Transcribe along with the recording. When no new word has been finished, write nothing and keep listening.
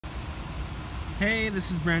Hey, this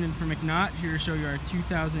is Brandon from McNaught, here to show you our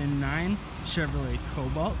 2009 Chevrolet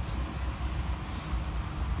Cobalt.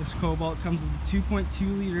 This Cobalt comes with a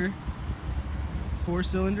 2.2 liter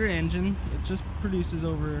 4-cylinder engine. It just produces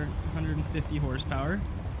over 150 horsepower.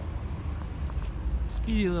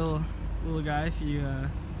 Speedy little guy if you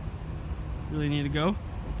really need to go.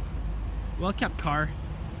 Well kept car.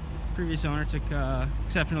 Previous owner took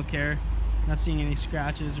exceptional care. Not seeing any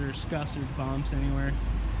scratches or scuffs or bumps anywhere.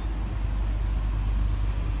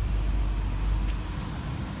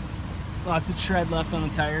 Lots of tread left on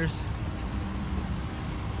the tires.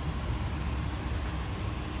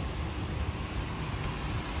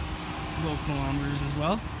 Low kilometers as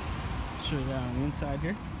well. Show you that on the inside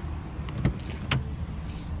here.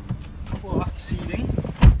 Cloth seating.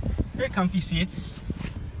 Very comfy seats.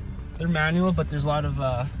 They're manual, but there's a lot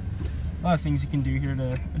of things you can do here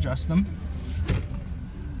to adjust them.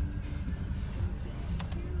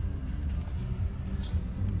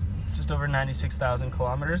 Just over 96,000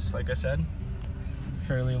 kilometers, like I said.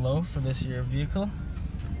 Fairly low for this year vehicle.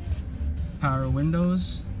 Power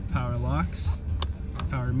windows, power locks,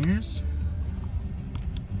 power mirrors.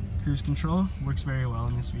 Cruise control works very well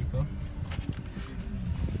in this vehicle.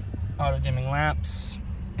 Auto dimming lamps,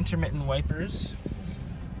 intermittent wipers,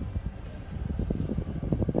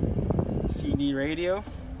 CD radio,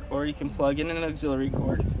 or you can plug in an auxiliary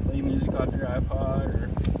cord, play music off your iPod or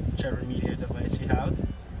whichever media device you have.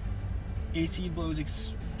 AC blows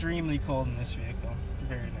extremely cold in this vehicle.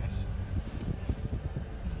 Very nice.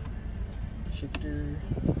 Shifter.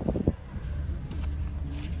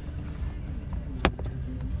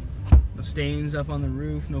 No stains up on the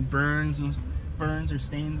roof, no burns or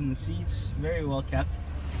stains in the seats. Very well kept.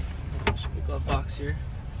 Should be a glove box here.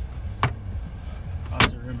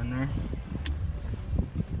 Lots of room in there.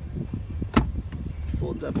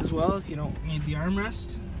 Folds up as well if you don't need the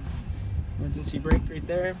armrest. Emergency brake right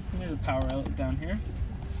there. There's a power outlet down here.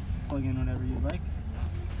 Plug in whatever you like.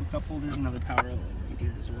 For cup holders, another power outlet right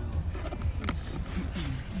here as well.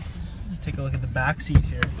 Let's take a look at the back seat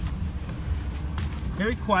here.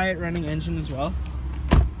 Very quiet running engine as well.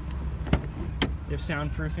 You have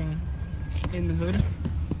soundproofing in the hood.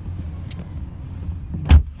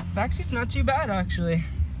 Back seat's not too bad actually.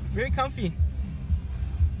 Very comfy.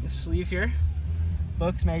 This sleeve here.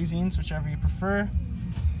 Books, magazines, whichever you prefer.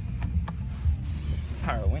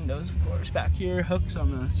 Power windows, of course. Back here, hooks on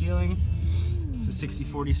the ceiling. It's a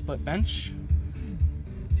 60-40 split bench.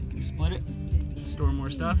 So you can split it and store more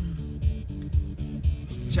stuff.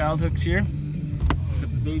 Child hooks here. Got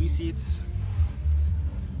the baby seats.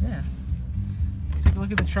 Yeah. Take a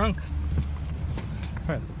look at the trunk.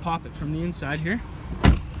 Probably have to pop it from the inside here.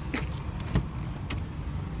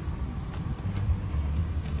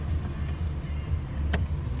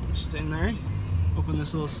 Just in there. Open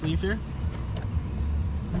this little sleeve here.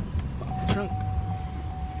 Pop the trunk.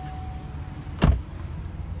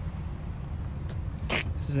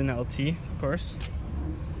 This is an LT, of course.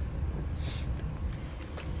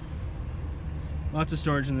 Lots of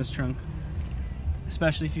storage in this trunk,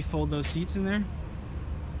 especially if you fold those seats in there.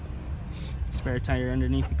 Spare tire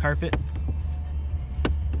underneath the carpet.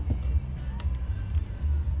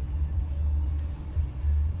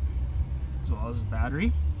 As well as a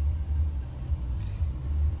battery.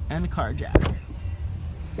 And a car jack.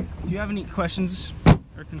 If you have any questions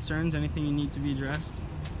or concerns, anything you need to be addressed,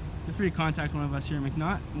 feel free to contact one of us here at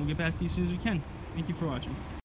McNaught, and we'll get back to you as soon as we can. Thank you for watching.